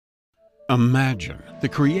Imagine the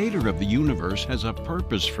creator of the universe has a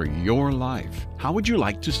purpose for your life. How would you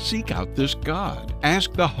like to seek out this God?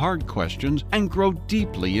 Ask the hard questions and grow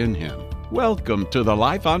deeply in Him. Welcome to the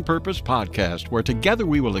Life on Purpose podcast, where together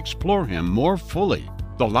we will explore Him more fully.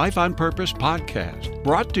 The Life on Purpose podcast,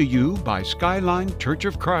 brought to you by Skyline Church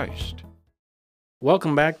of Christ.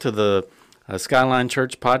 Welcome back to the Skyline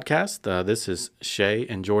Church podcast. This is Shay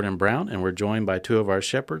and Jordan Brown, and we're joined by two of our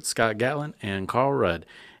shepherds, Scott Gatlin and Carl Rudd.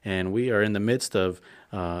 And we are in the midst of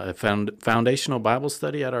a foundational Bible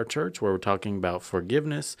study at our church where we're talking about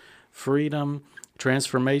forgiveness, freedom,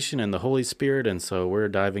 transformation, and the Holy Spirit. And so we're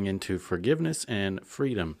diving into forgiveness and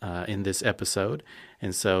freedom in this episode.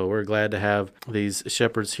 And so we're glad to have these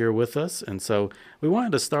shepherds here with us. And so we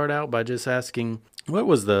wanted to start out by just asking, what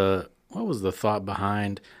was the thought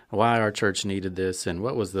behind why our church needed this, and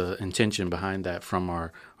what was the intention behind that from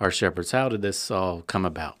our shepherds? How did this all come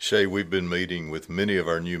about? Shay, we've been meeting with many of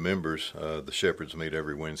our new members. The shepherds meet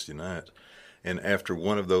every Wednesday night. And after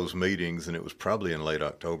one of those meetings, and it was probably in late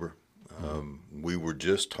October, we were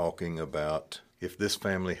just talking about if this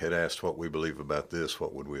family had asked what we believe about this,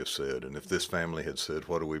 what would we have said? And if this family had said,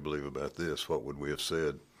 what do we believe about this, what would we have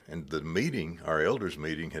said? And the meeting, our elders'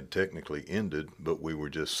 meeting, had technically ended, but we were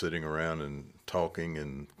just sitting around and talking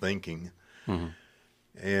and thinking. Mm-hmm.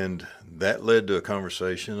 And that led to a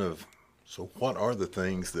conversation of, so what are the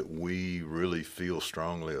things that we really feel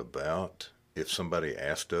strongly about? If somebody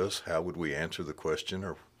asked us, how would we answer the question?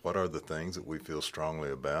 Or what are the things that we feel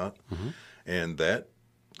strongly about? Mm-hmm. And that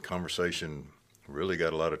conversation really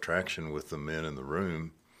got a lot of traction with the men in the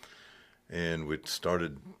room. And we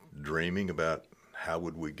started dreaming about how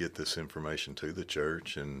would we get this information to the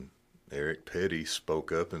church? And Eric Petty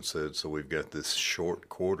spoke up and said, so we've got this short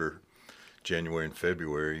quarter, January and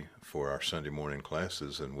February, for our Sunday morning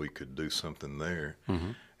classes, and we could do something there.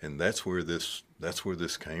 Mm-hmm. And that's where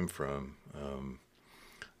this came from.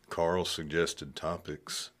 Carl suggested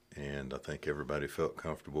topics, and I think everybody felt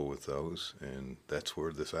comfortable with those, and that's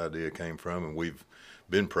where this idea came from. And we've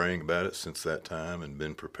been praying about it since that time and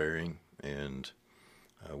been preparing, and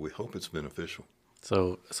we hope it's beneficial.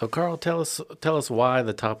 So Carl, tell us why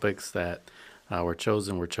the topics that were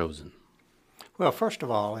chosen. Well, first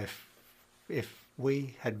of all, if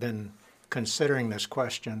we had been considering this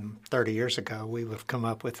question 30 years ago, we would have come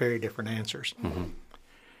up with very different answers. Mm-hmm.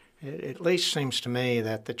 It at least seems to me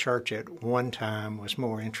that the church at one time was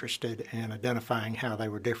more interested in identifying how they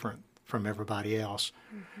were different from everybody else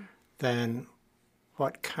than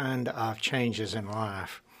what kind of changes in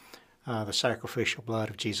life the sacrificial blood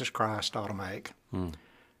of Jesus Christ ought to make. Mm.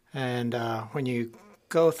 And when you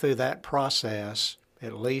go through that process,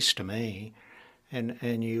 at least to me,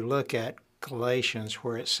 and you look at Galatians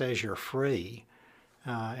where it says you're free,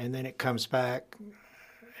 and then it comes back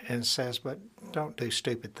and says, but don't do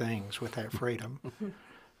stupid things with that freedom.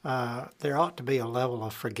 There ought to be a level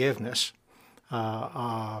of forgiveness,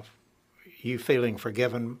 of you feeling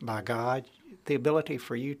forgiven by God, the ability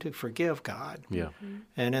for you to forgive God. Yeah.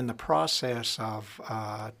 And in the process of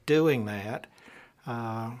doing that,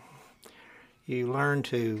 you learn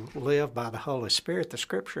to live by the Holy Spirit. The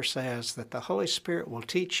Scripture says that the Holy Spirit will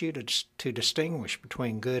teach you to distinguish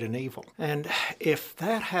between good and evil. And if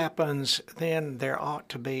that happens, then there ought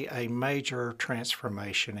to be a major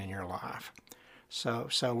transformation in your life. So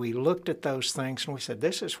we looked at those things and we said,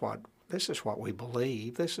 this is what we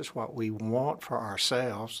believe. This is what we want for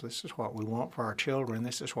ourselves. This is what we want for our children.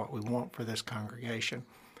 This is what we want for this congregation.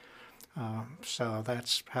 So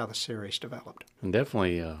that's how the series developed. And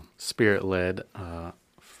definitely Spirit-led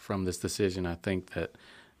from this decision. I think that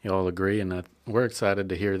you all agree, and we're excited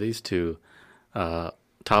to hear these two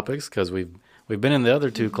topics because we've been in the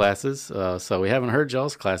other two classes, so we haven't heard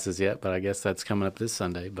y'all's classes yet, but I guess that's coming up this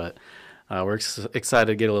Sunday. But we're excited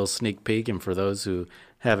to get a little sneak peek, and for those who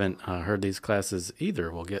haven't heard these classes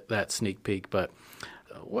either, we'll get that sneak peek. But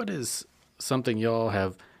what is something y'all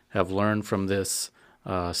have learned from this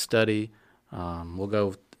study? We'll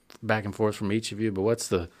go back and forth from each of you, but what's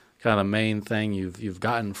the kind of main thing you've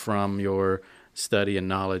gotten from your study and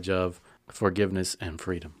knowledge of forgiveness and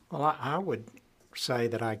freedom? Well, I would say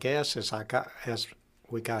that I guess as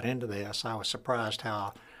we got into this, I was surprised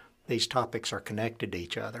how these topics are connected to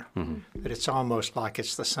each other. Mm-hmm. That it's almost like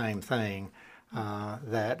it's the same thing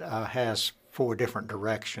that has four different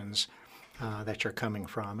directions that you're coming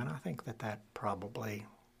from, and I think that probably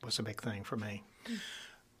was a big thing for me.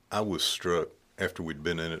 I was struck, after we'd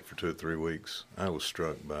been in it for 2 or 3 weeks, I was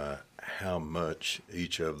struck by how much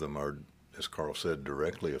each of them are, as Carl said,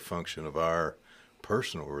 directly a function of our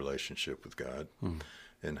personal relationship with God,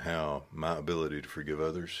 and how my ability to forgive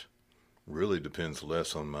others really depends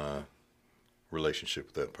less on my relationship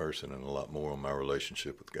with that person and a lot more on my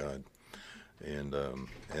relationship with God. And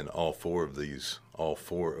all four of these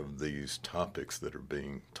topics that are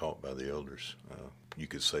being taught by the elders, you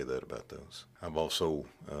could say that about those. I've also,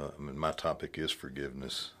 my topic is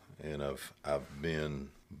forgiveness, and I've been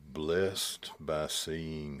blessed by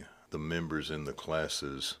seeing the members in the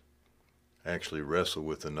classes actually wrestle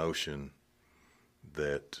with the notion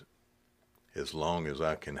that as long as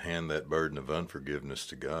I can hand that burden of unforgiveness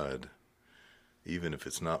to God, even if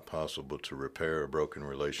it's not possible to repair a broken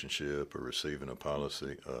relationship or receive an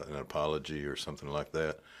apology or something like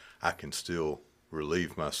that, I can still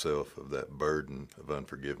relieve myself of that burden of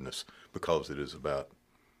unforgiveness, because it is about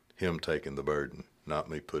Him taking the burden, not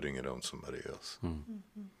me putting it on somebody else.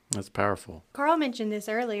 Mm-hmm. That's powerful. Carl mentioned this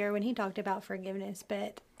earlier when he talked about forgiveness,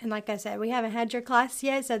 and like I said, we haven't had your class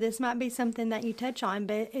yet, so this might be something that you touch on,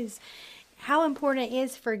 but is how important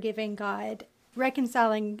is forgiving God,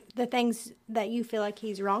 reconciling the things that you feel like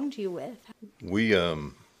He's wronged you with? We,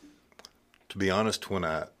 to be honest, when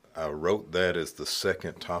I wrote that as the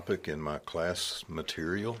second topic in my class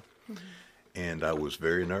material, and I was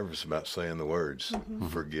very nervous about saying the words,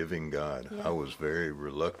 forgiving God. Yeah. I was very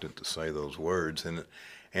reluctant to say those words.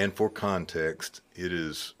 And for context, it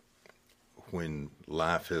is when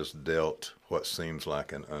life has dealt what seems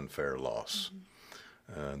like an unfair loss.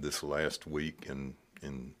 This last week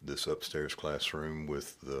in this upstairs classroom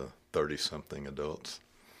with the 30-something adults,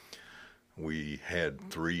 we had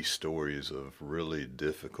 3 stories of really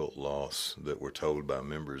difficult loss that were told by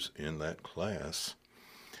members in that class.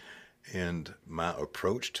 And my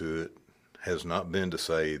approach to it has not been to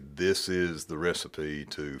say, this is the recipe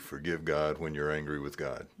to forgive God when you're angry with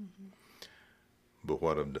God. But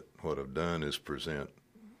what I've done is present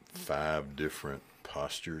 5 different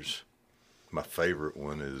postures. My favorite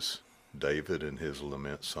one is David and his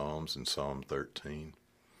lament psalms in Psalm 13.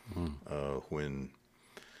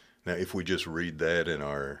 Now, if we just read that in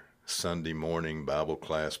our Sunday morning Bible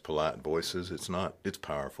class polite voices, it's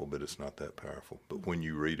powerful, but it's not that powerful. But when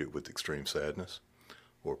you read it with extreme sadness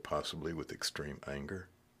or possibly with extreme anger,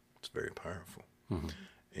 it's very powerful.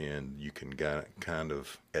 And you can kind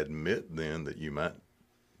of admit then that you might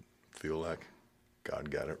feel like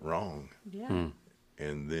God got it wrong. Yeah.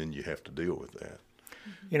 And then you have to deal with that.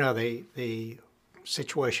 You know, the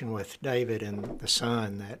situation with David and the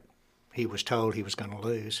son that he was told he was going to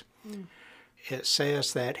lose, it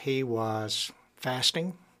says that he was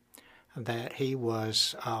fasting, that he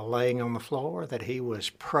was laying on the floor, that he was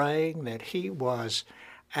praying, that he was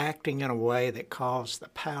acting in a way that caused the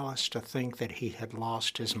palace to think that he had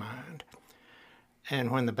lost his mind. And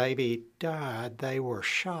when the baby died, they were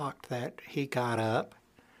shocked that he got up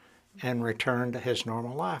and returned to his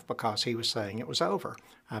normal life, because he was saying it was over.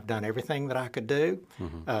 I've done everything that I could do.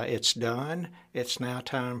 It's done. It's now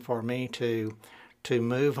time for me to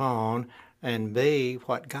move on and be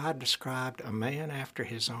what God described, a man after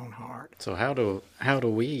His own heart. So how do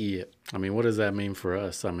we, what does that mean for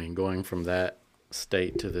us? Going from that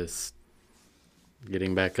state to this,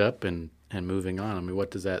 getting back up and moving on. What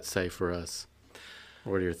does that say for us?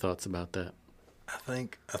 What are your thoughts about that?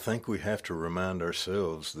 I think we have to remind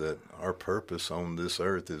ourselves that our purpose on this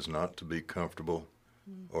earth is not to be comfortable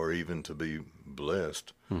or even to be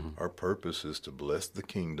blessed. Our purpose is to bless the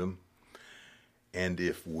kingdom. And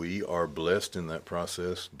if we are blessed in that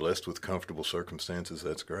process, blessed with comfortable circumstances,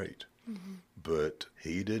 that's great. But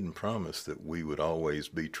He didn't promise that we would always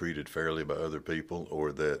be treated fairly by other people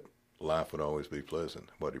or that life would always be pleasant.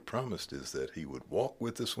 What He promised is that He would walk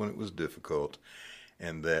with us when it was difficult,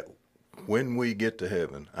 and that when we get to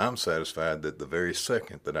heaven, I'm satisfied that the very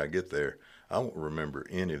second that I get there, I won't remember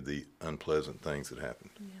any of the unpleasant things that happened.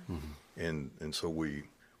 And so we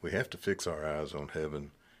have to fix our eyes on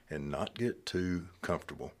heaven and not get too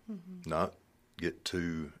comfortable, not get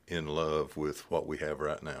too in love with what we have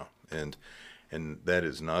right now. And that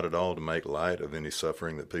is not at all to make light of any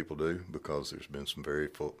suffering that people do, because there's been some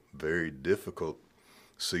very difficult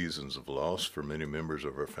seasons of loss for many members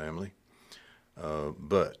of our family.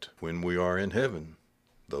 But when we are in heaven,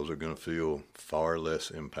 those are going to feel far less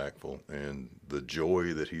impactful, and the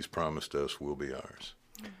joy that He's promised us will be ours.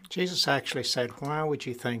 Jesus actually said, why would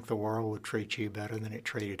you think the world would treat you better than it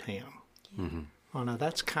treated Him? Well, now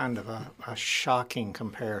that's kind of a shocking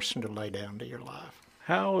comparison to lay down to your life.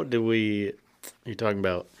 How do we, you're talking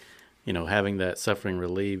about, having that suffering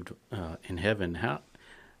relieved in heaven.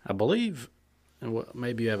 I believe, and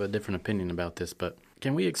maybe you have a different opinion about this, but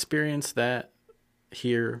can we experience that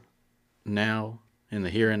here, now, in the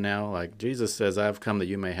here and now? Like Jesus says, I've come that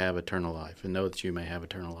you may have eternal life, and know that you may have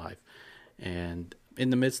eternal life. And in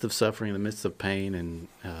the midst of suffering, in the midst of pain and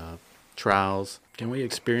trials. Can we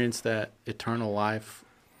experience that eternal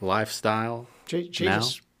lifestyle now?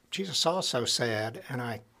 Jesus also said, and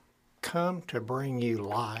I come to bring you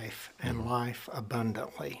life and life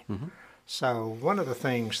abundantly. So one of the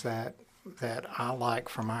things that I like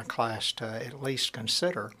for my class to at least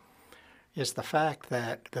consider is the fact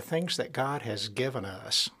that the things that God has given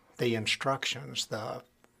us, the instructions, the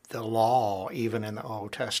law, even in the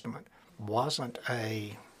Old Testament, wasn't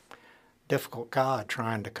a difficult God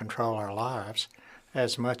trying to control our lives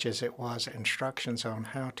as much as it was instructions on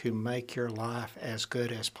how to make your life as good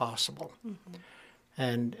as possible.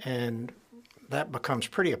 And that becomes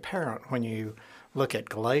pretty apparent when you look at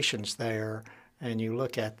Galatians there and you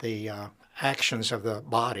look at the actions of the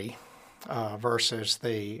body versus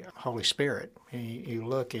the Holy Spirit. You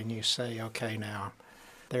look and you say, okay, now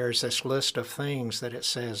there's this list of things that it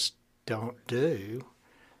says don't do.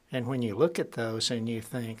 And when you look at those and you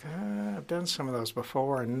think, I've done some of those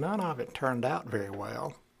before and none of it turned out very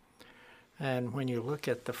well. And when you look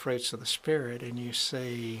at the fruits of the Spirit and you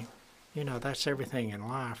see, that's everything in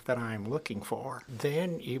life that I'm looking for,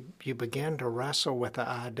 then you begin to wrestle with the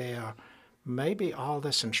idea, maybe all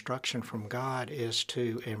this instruction from God is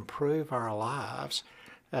to improve our lives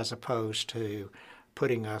as opposed to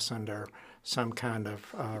putting us under some kind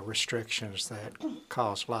of restrictions that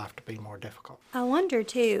cause life to be more difficult. I wonder,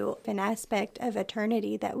 too, an aspect of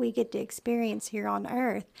eternity that we get to experience here on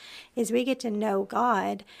earth is we get to know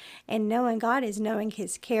God, and knowing God is knowing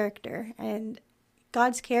His character. And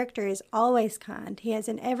God's character is always kind. He has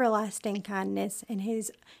an everlasting kindness, and His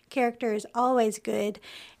character is always good.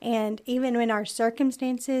 And even when our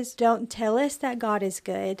circumstances don't tell us that God is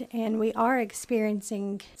good, and we are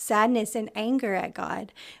experiencing sadness and anger at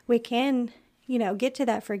God, we can, get to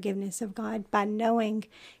that forgiveness of God by knowing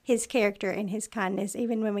His character and His kindness,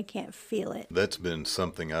 even when we can't feel it. That's been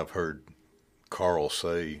something I've heard Carl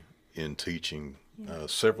say in teaching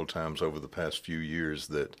several times over the past few years,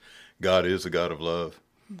 that God is a God of love.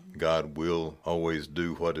 God will always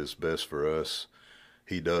do what is best for us.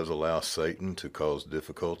 He does allow Satan to cause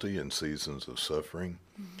difficulty in seasons of suffering.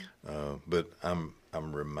 But I'm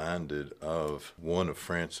reminded of one of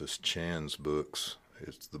Francis Chan's books.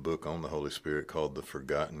 It's the book on the Holy Spirit called The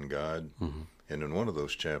Forgotten God. And in one of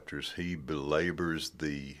those chapters, he belabors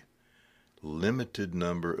the limited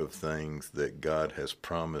number of things that God has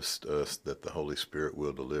promised us that the Holy Spirit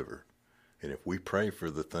will deliver. And if we pray for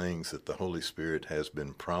the things that the Holy Spirit has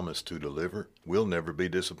been promised to deliver, we'll never be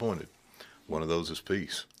disappointed. One of those is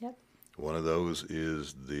peace. Yep. One of those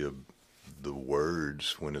is the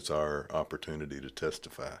words when it's our opportunity to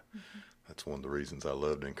testify. That's one of the reasons I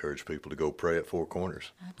love to encourage people to go pray at Four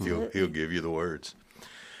Corners. He'll give you the words.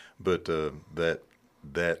 But that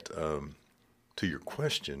to your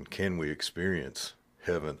question, can we experience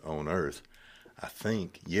heaven on earth? I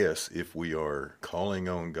think, yes, if we are calling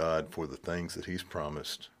on God for the things that He's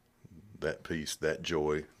promised, that peace, that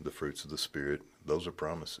joy, the fruits of the Spirit, those are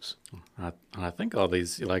promises. I think all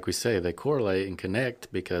these, like we say, they correlate and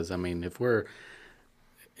connect because, if we're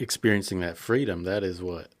experiencing that freedom, that is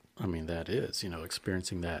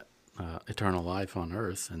experiencing that eternal life on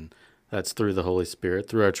earth. And that's through the Holy Spirit,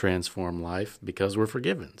 through our transformed life, because we're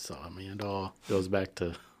forgiven. So, it all goes back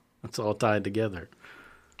to, it's all tied together.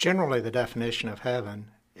 Generally, the definition of heaven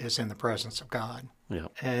is in the presence of God. Yeah.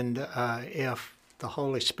 And if the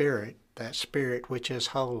Holy Spirit, that Spirit which is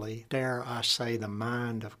holy, dare I say the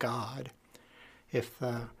mind of God, if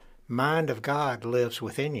the mind of God lives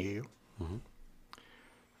within you,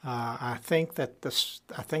 I think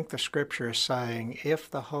the Scripture is saying if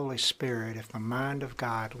the Holy Spirit, if the mind of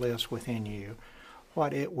God lives within you,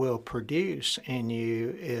 what it will produce in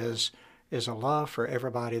you is a love for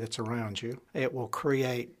everybody that's around you. It will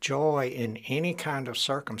create joy in any kind of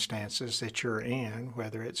circumstances that you're in,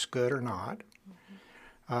 whether it's good or not.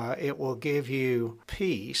 It will give you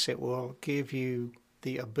peace. It will give you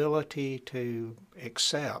the ability to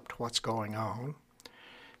accept what's going on.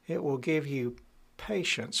 It will give you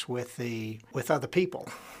patience with other people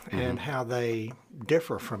and how they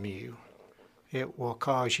differ from you. It will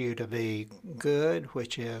cause you to be good,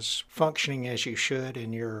 which is functioning as you should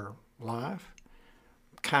in your life,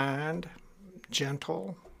 kind,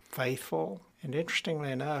 gentle, faithful. And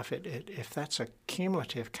interestingly enough, if that's a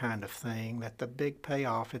cumulative kind of thing, that the big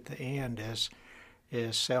payoff at the end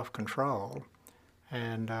is self-control.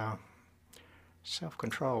 And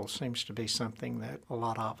self-control seems to be something that a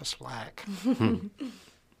lot of us lack.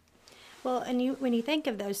 Well, and when you think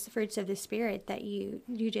of those fruits of the Spirit that you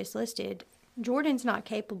just listed, Jordan's not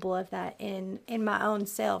capable of that in my own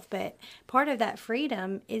self, but part of that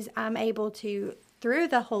freedom is I'm able to through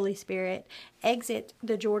the Holy Spirit, exit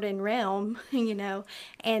the Jordan realm,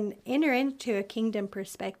 and enter into a kingdom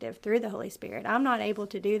perspective through the Holy Spirit. I'm not able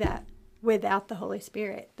to do that without the Holy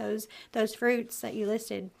Spirit. Those fruits that you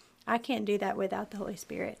listed, I can't do that without the Holy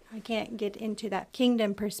Spirit. I can't get into that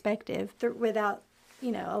kingdom perspective without,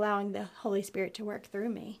 allowing the Holy Spirit to work through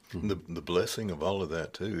me. The blessing of all of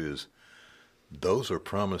that, too, is those are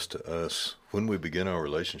promised to us when we begin our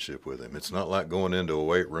relationship with Him. It's not like going into a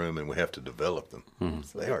weight room and we have to develop them.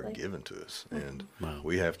 They are given to us, and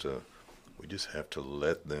we just have to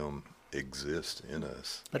let them exist in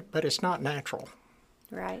us. But it's not natural.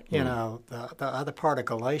 Right. The other part of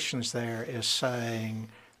Galatians there is saying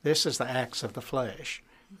this is the acts of the flesh.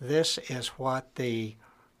 This is what the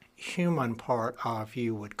human part of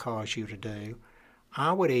you would cause you to do.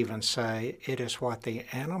 I would even say it is what the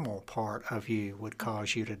animal part of you would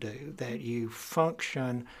cause you to do, that you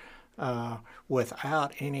function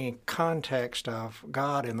without any context of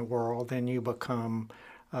God in the world, then you become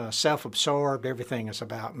self-absorbed. Everything is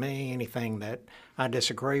about me. Anything that I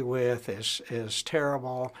disagree with is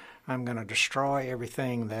terrible. I'm going to destroy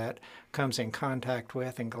everything that comes in contact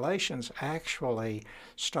with. And Galatians actually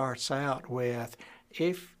starts out with,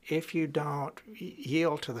 if you don't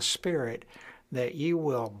yield to the Spirit, that you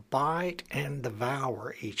will bite and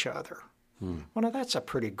devour each other. Well, now that's a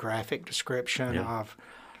pretty graphic description of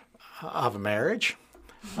a marriage,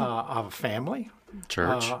 of a family,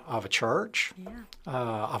 of a church,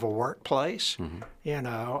 of a workplace.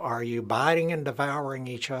 Are you biting and devouring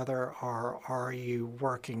each other, or are you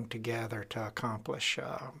working together to accomplish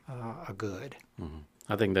a good?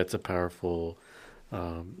 I think that's a powerful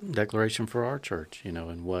declaration for our church,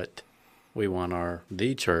 and what we want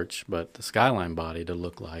the church, but the Skyline body to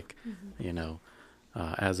look like,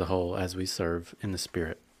 as a whole, as we serve in the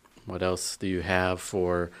Spirit. What else do you have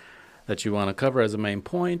that you want to cover as a main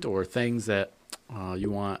point, or things that you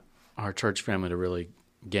want our church family to really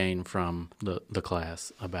gain from the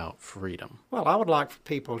class about freedom? Well, I would like for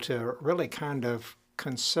people to really kind of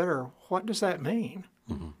consider, what does that mean?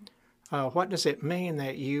 What does it mean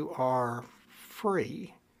that you are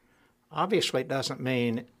free? Obviously, it doesn't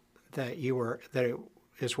mean that it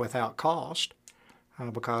is without cost,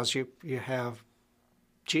 because you have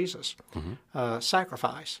Jesus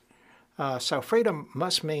sacrifice. So freedom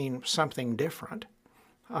must mean something different.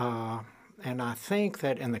 And I think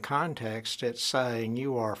that in the context, it's saying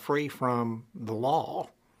you are free from the law.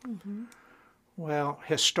 Well,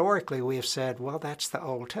 historically, we have said, well, that's the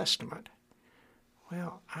Old Testament.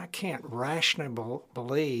 Well, I can't rationally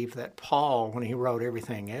believe that Paul, when he wrote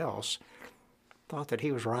everything else, thought that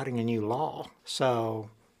he was writing a new law. So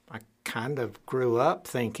I kind of grew up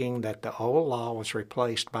thinking that the old law was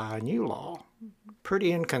replaced by a new law.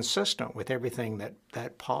 Pretty inconsistent with everything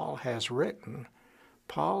that Paul has written.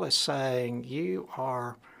 Paul is saying you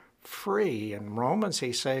are free. In Romans,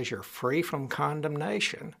 he says you're free from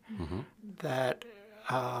condemnation, that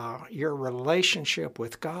your relationship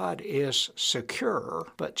with God is secure,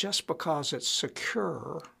 but just because it's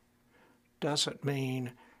secure doesn't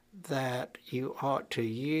mean that you ought to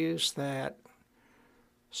use that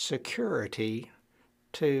security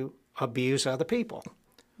to abuse other people.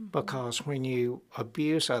 Because when you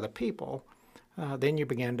abuse other people, then you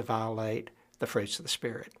begin to violate the fruits of the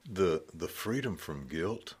Spirit. The freedom from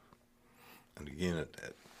guilt, and again,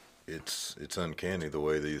 it's uncanny the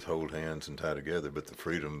way these hold hands and tie together, but the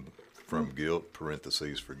freedom from guilt,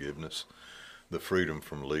 parentheses, forgiveness, the freedom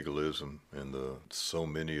from legalism, and so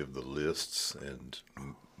many of the lists and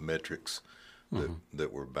metrics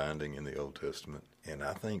that were binding in the Old Testament. And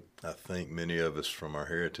I think many of us from our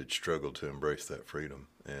heritage struggle to embrace that freedom.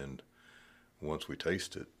 And once we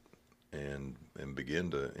taste it and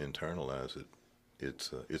begin to internalize it,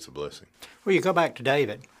 it's a blessing. Well, you go back to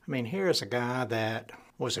David. I mean, here's a guy that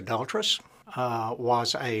was adulterous,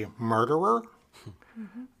 was a murderer.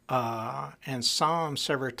 In Psalms,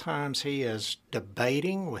 several times he is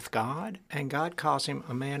debating with God, and God calls him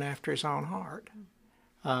a man after his own heart.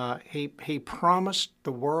 He promised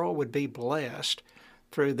the world would be blessed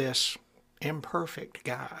through this imperfect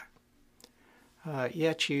guy.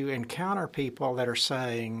 Yet you encounter people that are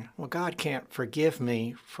saying, well, God can't forgive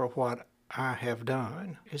me for what I have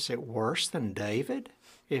done. Is it worse than David?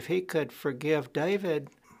 If he could forgive David,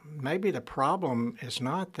 maybe the problem is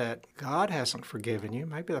not that God hasn't forgiven you.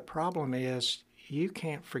 Maybe the problem is you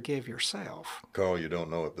can't forgive yourself. Carl, you don't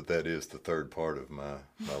know it, but that is the third part of my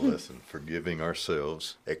lesson. Forgiving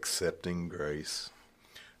ourselves, accepting grace.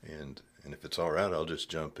 And if it's all right, I'll just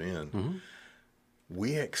jump in.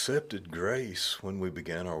 We accepted grace when we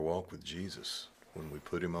began our walk with Jesus. when we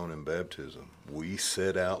put him on in baptism, we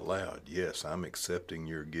said out loud, yes, I'm accepting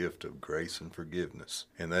your gift of grace and forgiveness.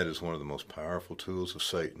 And that is one of the most powerful tools of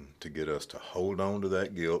Satan, to get us to hold on to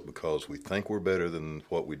that guilt because we think we're better than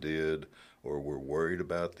what we did, or we're worried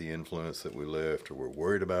about the influence that we left, or we're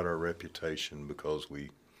worried about our reputation because we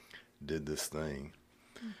did this thing.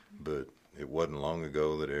 But it wasn't long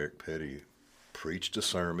ago that Eric Petty preached a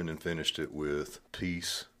sermon and finished it with,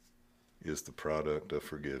 peace is the product of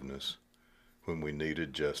forgiveness. When we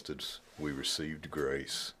needed justice, we received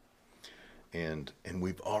grace. And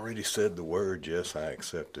we've already said the word, yes, I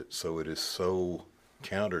accept it. So it is so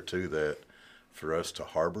counter to that for us to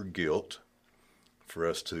harbor guilt, for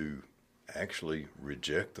us to actually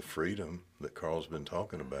reject the freedom that Carl's been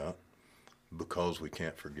talking about because we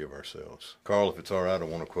can't forgive ourselves. Carl, if it's all right, I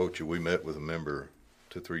want to quote you. We met with a member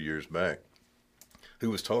 2-3 years back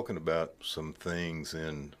who was talking about some things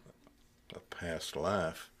in a past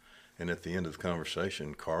life. And at the end of the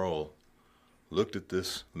conversation, Carl looked at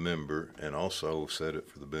this member and also said it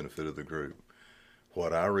for the benefit of the group.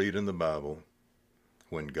 What I read in the Bible,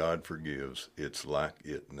 when God forgives, it's like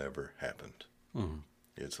it never happened. Mm-hmm.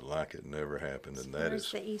 It's like it never happened, and that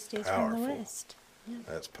is the East is powerful. from the West. Yeah.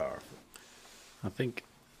 That's powerful. I think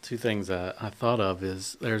two things I thought of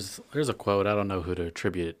is there's a quote, I don't know who to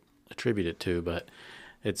attribute it to, but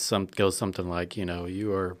goes something like,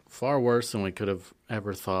 you are far worse than we could have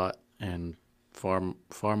ever thought, and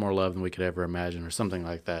far more love than we could ever imagine, or something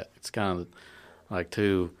like that. It's kind of like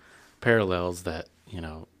two parallels that,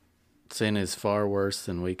 sin is far worse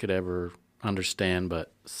than we could ever understand,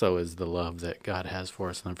 but so is the love that God has for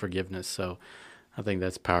us and forgiveness. So I think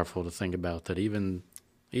that's powerful to think about, that even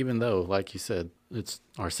though, like you said,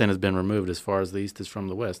 our sin has been removed as far as the East is from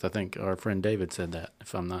the West. I think our friend David said that,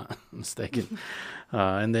 if I'm not mistaken.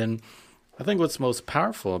 And then I think what's most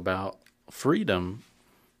powerful about freedom,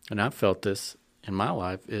 and I've felt this in my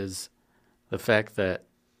life, is the fact that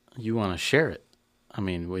you want to share it. I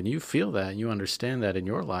mean, when you feel that, you understand that in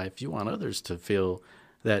your life, you want others to feel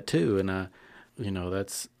that too. And,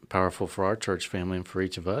 that's powerful for our church family and for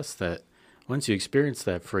each of us, that once you experience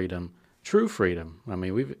that freedom, true freedom, I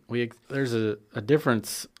mean, there's a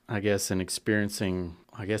difference, I guess, in experiencing,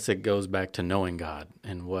 I guess it goes back to knowing God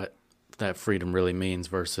and what that freedom really means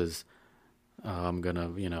versus I'm going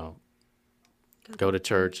to, go to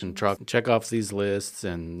church and check off these lists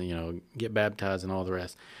and, get baptized and all the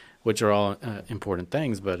rest, which are all important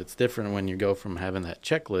things. But it's different when you go from having that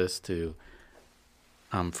checklist to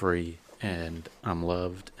I'm free and I'm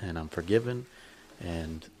loved and I'm forgiven,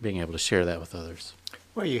 and being able to share that with others.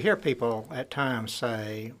 Well, you hear people at times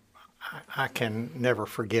say, I can never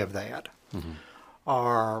forgive that. Mm-hmm.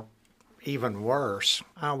 Or even worse,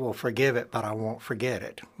 I will forgive it, but I won't forget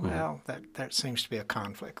it. Mm-hmm. Well, that seems to be a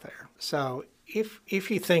conflict there. So if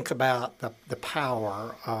you think about the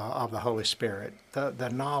power of the Holy Spirit, the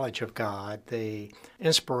knowledge of God, the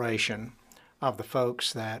inspiration of the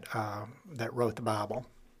folks that wrote the Bible,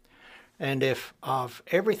 and if of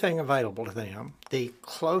everything available to them, the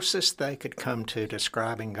closest they could come to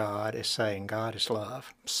describing God is saying God is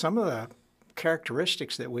love, some of the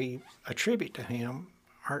characteristics that we attribute to him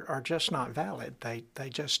are just not valid. They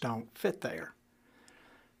just don't fit there.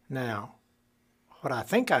 Now, what I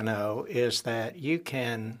think I know is that you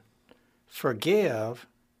can forgive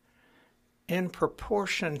in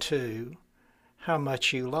proportion to how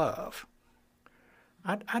much you love.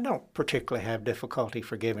 I don't particularly have difficulty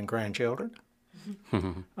forgiving grandchildren,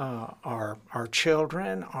 our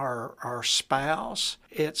children, our spouse.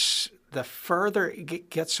 It's the further it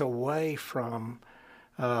gets away from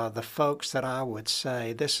the folks that I would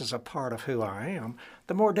say this is a part of who I am,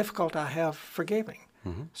 the more difficult I have forgiving.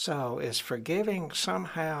 Mm-hmm. So is forgiving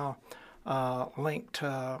somehow linked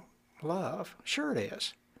to love? Sure it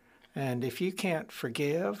is. And if you can't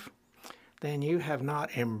forgive, then you have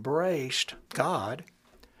not embraced God,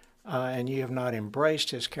 and you have not embraced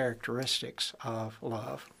his characteristics of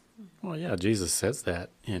love. Well, yeah, Jesus says that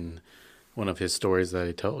in one of his stories that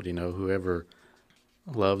he told. Whoever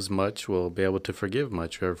loves much will be able to forgive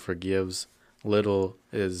much. Whoever forgives little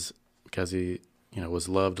is because he was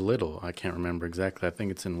loved little. I can't remember exactly. I think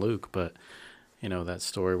it's in Luke, but that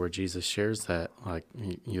story where Jesus shares that, like,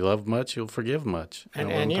 you love much, you'll forgive much.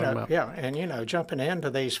 Jumping into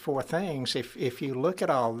these four things, if you look at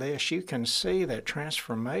all this, you can see that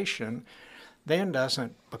transformation then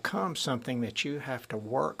doesn't become something that you have to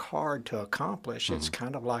work hard to accomplish. Mm-hmm. It's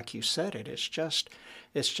kind of like you said it. It's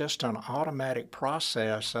just an automatic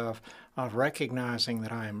process of recognizing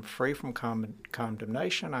that I am free from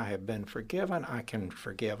condemnation. I have been forgiven. I can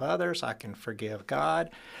forgive others. I can forgive God.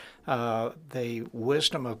 The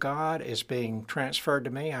wisdom of God is being transferred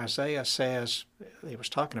to me. Isaiah says, he was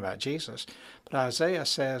talking about Jesus. But Isaiah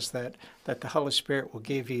says that the Holy Spirit will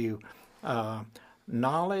give you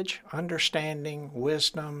knowledge, understanding,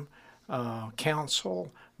 wisdom,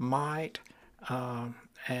 counsel, might,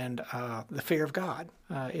 and the fear of God.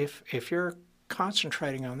 If you're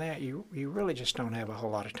concentrating on that, you really just don't have a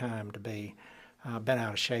whole lot of time to be bent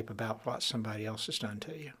out of shape about what somebody else has done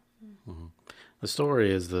to you. Mm-hmm. The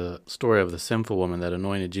story is the story of the sinful woman that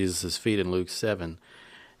anointed Jesus' feet in Luke 7.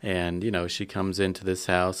 And, she comes into this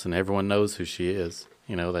house and everyone knows who she is.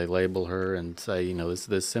 They label her and say,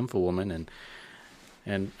 this sinful woman.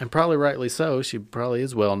 And probably rightly so. She probably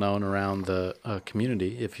is well known around the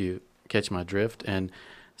community, if you catch my drift. And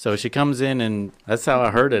so she comes in, and that's how I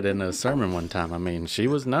heard it in a sermon one time. I mean, she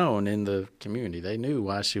was known in the community. They knew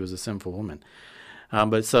why she was a sinful woman.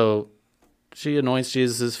 But so she anoints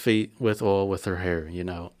Jesus' feet with oil with her hair,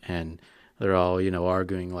 and they're all,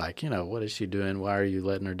 arguing like, what is she doing? Why are you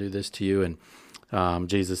letting her do this to you? And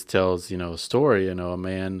Jesus tells, a story, a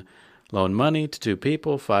man loaned money to two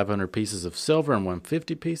people, 500 pieces of silver and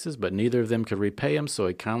 150 pieces, but neither of them could repay him, so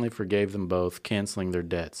he kindly forgave them both, canceling their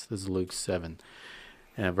debts. This is Luke 7.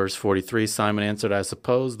 And verse 43, Simon answered, I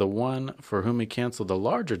suppose the one for whom he canceled the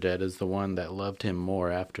larger debt is the one that loved him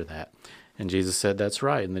more after that. And Jesus said, that's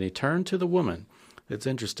right. And then he turned to the woman. It's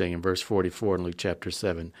interesting in verse 44 in Luke chapter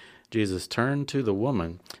 7. Jesus turned to the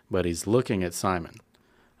woman, but he's looking at Simon.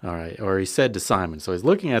 All right, or he said to Simon. So he's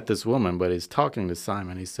looking at this woman, but he's talking to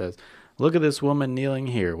Simon. He says, look at this woman kneeling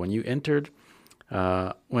here. When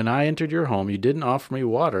I entered your home, you didn't offer me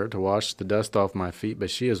water to wash the dust off my feet, but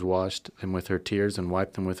she has washed them with her tears and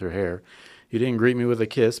wiped them with her hair. You didn't greet me with a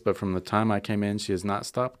kiss, but from the time I came in, she has not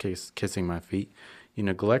stopped kissing my feet. You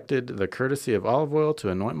neglected the courtesy of olive oil to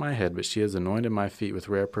anoint my head, but she has anointed my feet with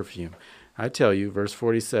rare perfume. I tell you, verse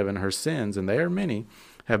 47, her sins, and they are many,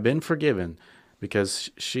 have been forgiven, because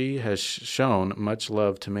she has shown much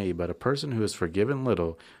love to me. But a person who is forgiven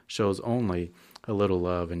little shows only a little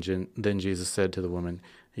love. And then Jesus said to the woman,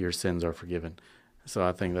 your sins are forgiven. So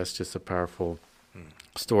I think that's just a powerful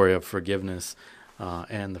story of forgiveness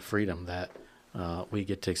and the freedom that we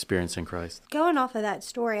get to experience in Christ. Going off of that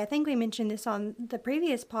story, I think we mentioned this on the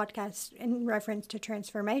previous podcast in reference to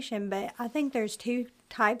transformation, but I think there's two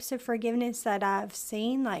types of forgiveness that I've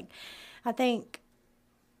seen.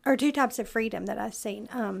 Or two types of freedom that I've seen.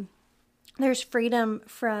 There's freedom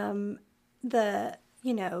from the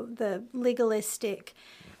legalistic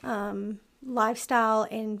lifestyle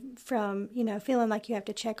and from, feeling like you have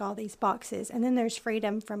to check all these boxes. And then there's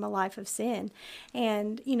freedom from a life of sin.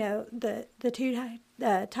 And, the two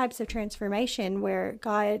types of transformation where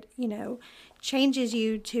God, changes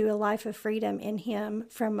you to a life of freedom in Him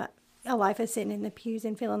from a life of sitting in the pews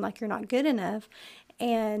and feeling like you're not good enough.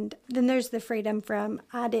 And then there's the freedom from,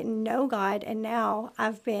 I didn't know God, and now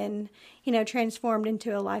I've been, transformed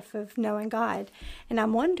into a life of knowing God. And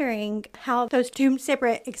I'm wondering how those two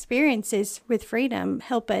separate experiences with freedom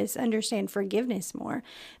help us understand forgiveness more.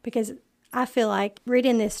 Because I feel like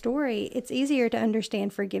reading this story, it's easier to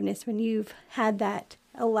understand forgiveness when you've had that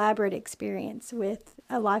elaborate experience with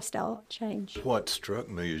a lifestyle change. What struck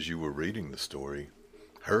me as you were reading the story,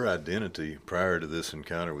 her identity prior to this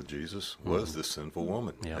encounter with Jesus was this sinful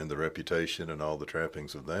woman, and the reputation and all the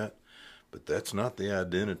trappings of that. But that's not the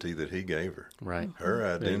identity that He gave her. Right. Her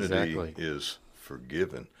identity is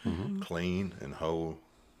forgiven, clean and whole,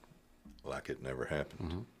 like it never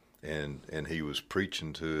happened. And He was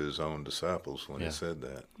preaching to His own disciples when He said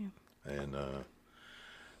that. Yeah. And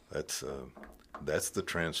that's the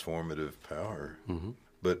transformative power.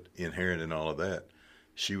 But inherent in all of that,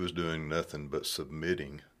 she was doing nothing but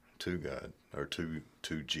submitting to God, or to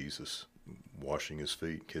Jesus, washing His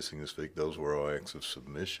feet, kissing His feet. Those were all acts of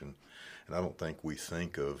submission. And I don't think we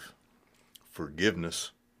think of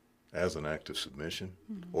forgiveness as an act of submission,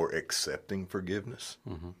 or accepting forgiveness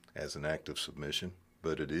as an act of submission.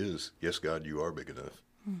 But it is, yes, God, you are big enough.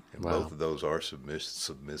 And both of those are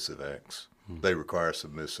submissive acts. They require a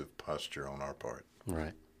submissive posture on our part.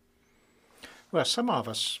 Right. Well, some of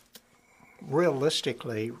us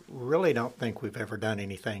realistically really don't think we've ever done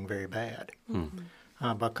anything very bad,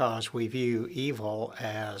 because we view evil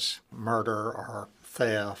as murder or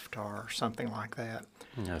theft or something like that.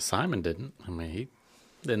 Yeah, Simon didn't. I mean, he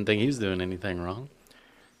didn't think he was doing anything wrong.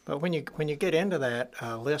 But when you get into that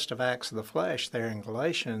list of acts of the flesh there in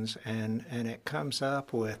Galatians, and it comes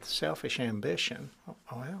up with selfish ambition,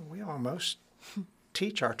 well, we almost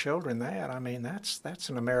teach our children that. I mean, that's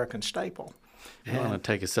an American staple. You want to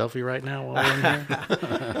take a selfie right now while we're in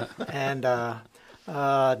here?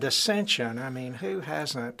 And dissension. I mean, who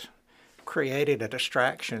hasn't created a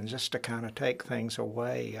distraction just to kind of take things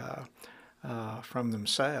away from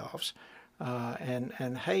themselves?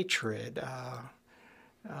 and hatred.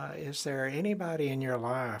 Is there anybody in your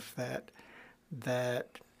life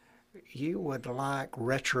that you would like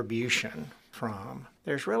retribution from?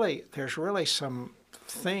 There's really some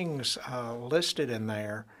things listed in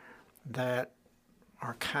there that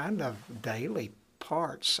are kind of daily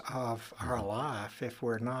parts of our life if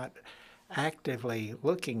we're not actively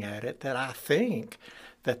looking at it, that I think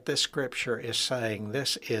that this scripture is saying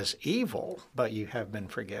this is evil, but you have been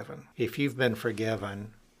forgiven. If you've been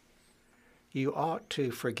forgiven, you ought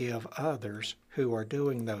to forgive others who are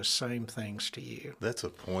doing those same things to you. That's a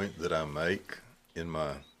point that I make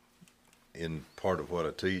in part of what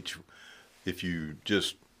I teach. If you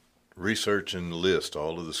just research and list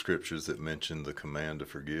all of the scriptures that mention the command to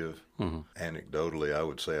forgive, anecdotally, I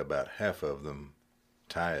would say about half of them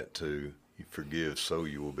tie it to you forgive so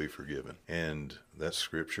you will be forgiven. And that's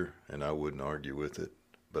scripture, and I wouldn't argue with it.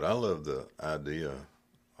 But I love the idea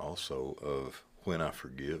also of when I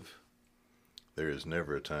forgive, there is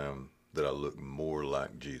never a time that I look more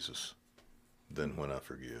like Jesus than when I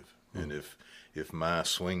forgive. And if my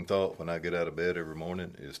swing thought when I get out of bed every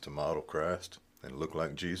morning is to model Christ and look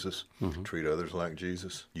like Jesus, treat others like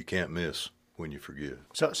Jesus, you can't miss when you forgive.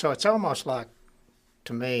 So it's almost like,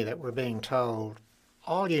 to me, that we're being told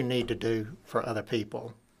all you need to do for other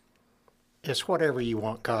people is whatever you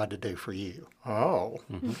want God to do for you. Oh,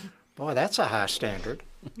 boy, that's a high standard.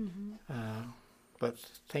 But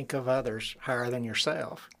think of others higher than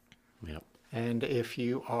yourself. Yep. And if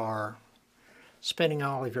you are spending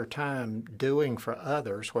all of your time doing for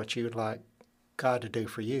others what you'd like God to do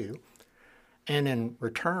for you, and in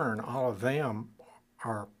return, all of them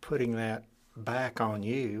are putting that back on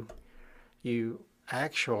you, you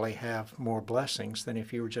actually have more blessings than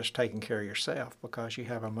if you were just taking care of yourself, because you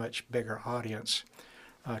have a much bigger audience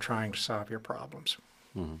trying to solve your problems.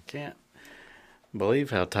 Can't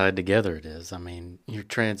believe how tied together it is. I mean,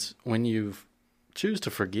 when you choose to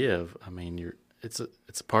forgive, I mean, it's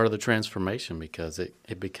a part of the transformation, because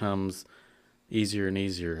it becomes easier and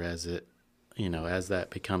easier as that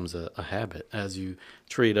becomes a habit, as you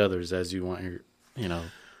treat others as you want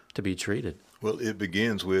to be treated. Well, it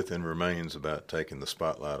begins with and remains about taking the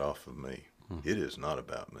spotlight off of me. It is not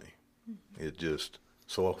about me. It just,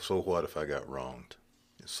 so what if I got wronged?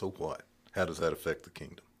 So what? How does that affect the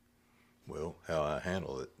kingdom? Well, how I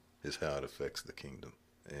handle it is how it affects the kingdom.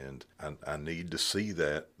 And I need to see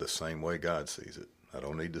that the same way God sees it. I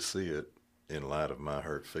don't need to see it in light of my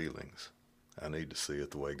hurt feelings. I need to see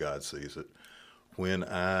it the way God sees it. When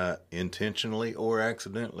I intentionally or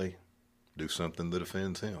accidentally do something that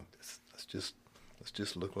offends him, let's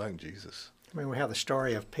just look like Jesus. I mean, we have the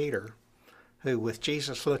story of Peter, who, with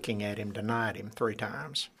Jesus looking at him, denied him 3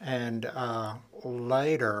 times. And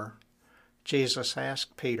later, Jesus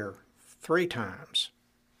asked Peter 3 times,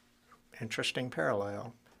 interesting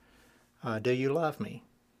parallel, do you love me?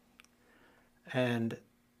 And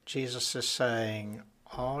Jesus is saying,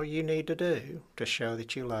 all you need to do to show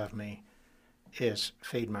that you love me is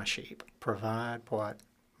feed my sheep, provide what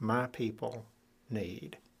my people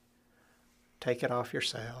need. Take it off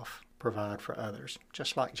yourself, provide for others,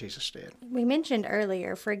 just like Jesus did. We mentioned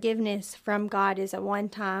earlier, forgiveness from God is a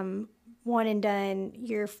one-time, one and done.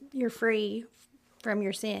 You're free from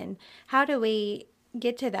your sin. How do we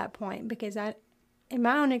get to that point? Because in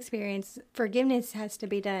my own experience, forgiveness has to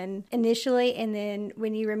be done initially, and then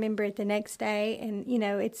when you remember it the next day, and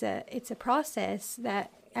it's a process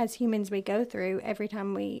that as humans we go through every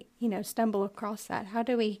time we stumble across that. How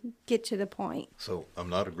do we get to the point? So I'm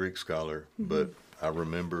not a Greek scholar, but I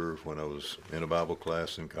remember when I was in a Bible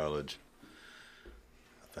class in college,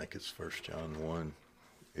 I think it's 1 John 1,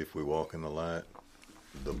 if we walk in the light,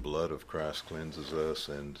 the blood of Christ cleanses us.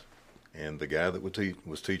 And the guy that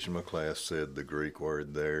was teaching my class said the Greek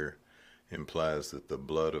word there implies that the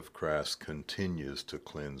blood of Christ continues to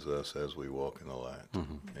cleanse us as we walk in the light.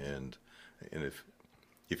 And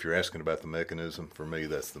if you're asking about the mechanism, for me,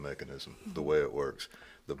 that's the mechanism, the way it works.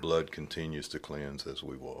 The blood continues to cleanse as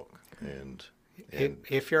we walk. And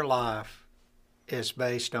if your life is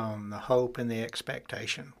based on the hope and the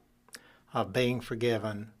expectation of being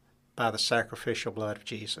forgiven by the sacrificial blood of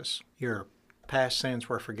Jesus, your past sins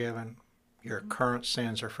were forgiven, your current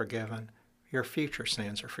sins are forgiven, your future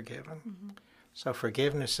sins are forgiven. So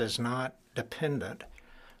forgiveness is not dependent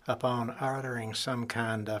upon uttering some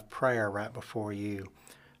kind of prayer right before you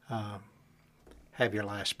have your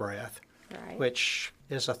last breath, Right. which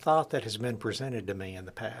is a thought that has been presented to me in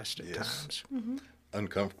the past at times.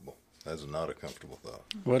 uncomfortable. That's not a comfortable thought.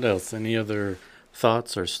 What else? Any other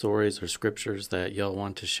thoughts or stories or scriptures that y'all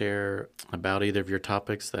want to share about either of your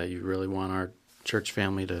topics that you really want our church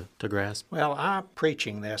family to grasp? Well, I'm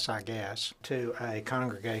preaching this, I guess, to a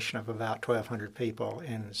congregation of about 1,200 people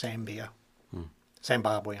in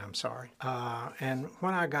Zimbabwe, I'm sorry. And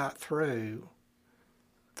when I got through,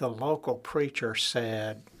 the local preacher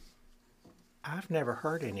said, I've never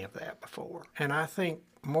heard any of that before. And I think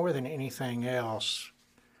more than anything else,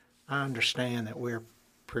 I understand that we're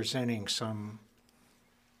presenting some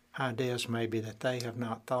ideas maybe that they have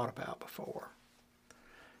not thought about before.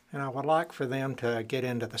 And I would like for them to get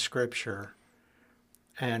into the Scripture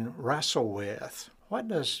and wrestle with, what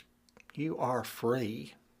does "you are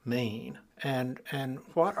free" mean? And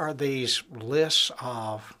what are these lists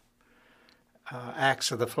of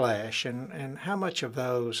acts of the flesh, and how much of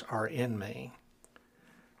those are in me?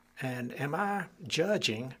 And am I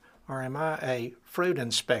judging, or am I a fruit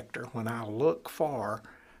inspector when I look for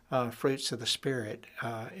fruits of the Spirit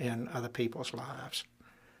in other people's lives?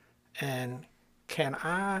 And can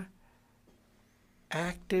I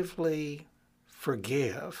actively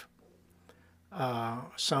forgive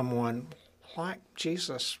someone like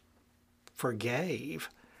Jesus forgave?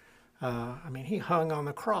 He hung on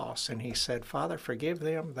the cross and he said, Father, forgive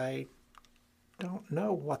them. They don't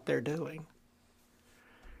know what they're doing.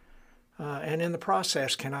 And in the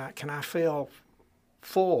process, can I feel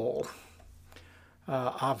full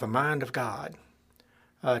of the mind of God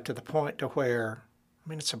to the point to where,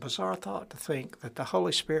 it's a bizarre thought to think that the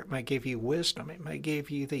Holy Spirit may give you wisdom. It may give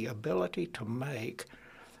you the ability to make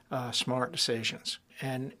smart decisions.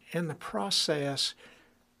 And in the process,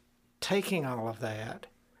 taking all of that,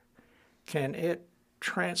 can it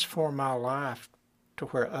transform my life to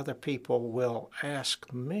where other people will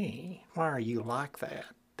ask me, why are you like that?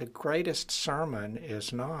 The greatest sermon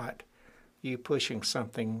is not you pushing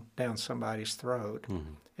something down somebody's throat.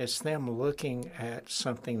 Mm-hmm. It's them looking at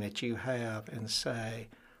something that you have and say,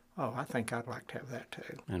 oh, I think I'd like to have that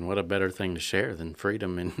too. And what a better thing to share than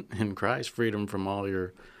freedom in Christ, freedom from all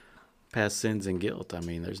your past sins and guilt.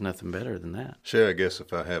 There's nothing better than that. Shay, I guess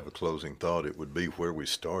if I have a closing thought, it would be where we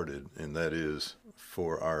started, and that is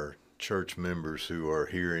for our church members who are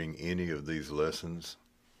hearing any of these lessons,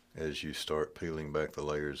 as you start peeling back the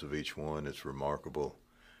layers of each one, it's remarkable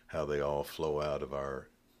how they all flow out of our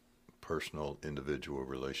personal, individual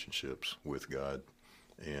relationships with God.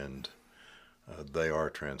 And they are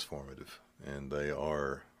transformative, and they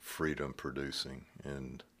are freedom-producing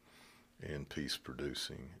and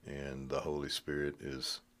peace-producing. And the Holy Spirit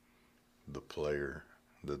is the player,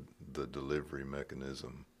 the delivery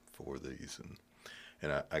mechanism for these.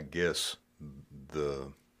 And I guess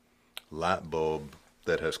the light bulb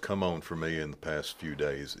that has come on for me in the past few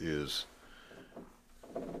days is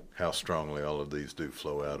how strongly all of these do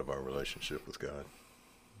flow out of our relationship with God.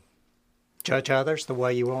 Judge others the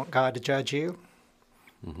way you want God to judge you.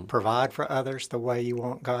 Mm-hmm. Provide for others the way you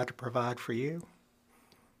want God to provide for you.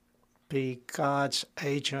 Be God's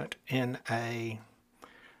agent in a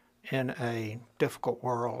difficult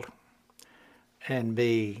world, and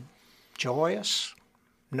be joyous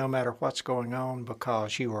no matter what's going on,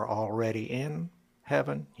 because you are already in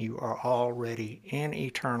heaven. You are already in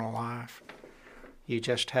eternal life. You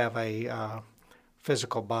just have a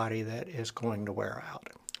physical body that is going to wear out.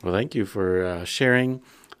 Well, thank you for sharing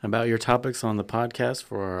about your topics on the podcast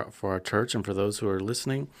for our church and for those who are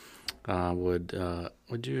listening. Would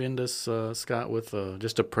you end us, Scott, with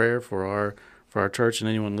just a prayer for our church and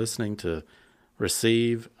anyone listening to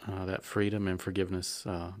receive that freedom and forgiveness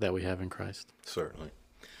that we have in Christ? Certainly.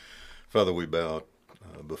 Father, we bow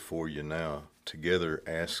before you now, together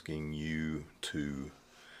asking you to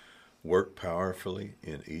work powerfully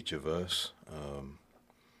in each of us,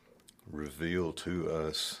 reveal to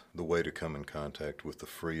us the way to come in contact with the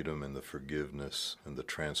freedom and the forgiveness and the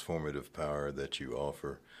transformative power that you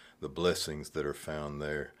offer, the blessings that are found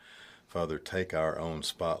there. Father, take our own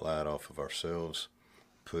spotlight off of ourselves,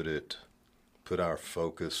 put our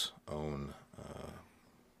focus on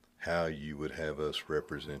how you would have us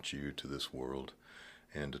represent you to this world,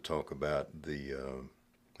 and to talk about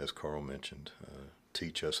as Carl mentioned,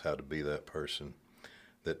 teach us how to be that person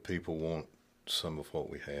that people want some of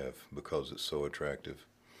what we have because it's so attractive.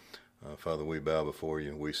 Father, we bow before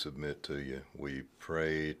you, we submit to you. We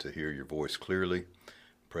pray to hear your voice clearly,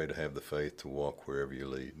 pray to have the faith to walk wherever you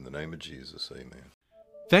lead. In the name of Jesus, amen.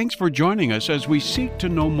 Thanks for joining us as we seek to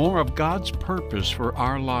know more of God's purpose for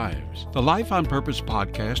our lives. The Life on Purpose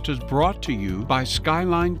podcast is brought to you by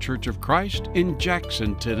Skyline Church of Christ in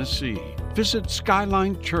Jackson, Tennessee. Visit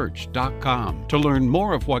skylinechurch.com to learn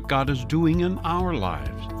more of what God is doing in our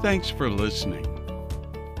lives. Thanks for listening.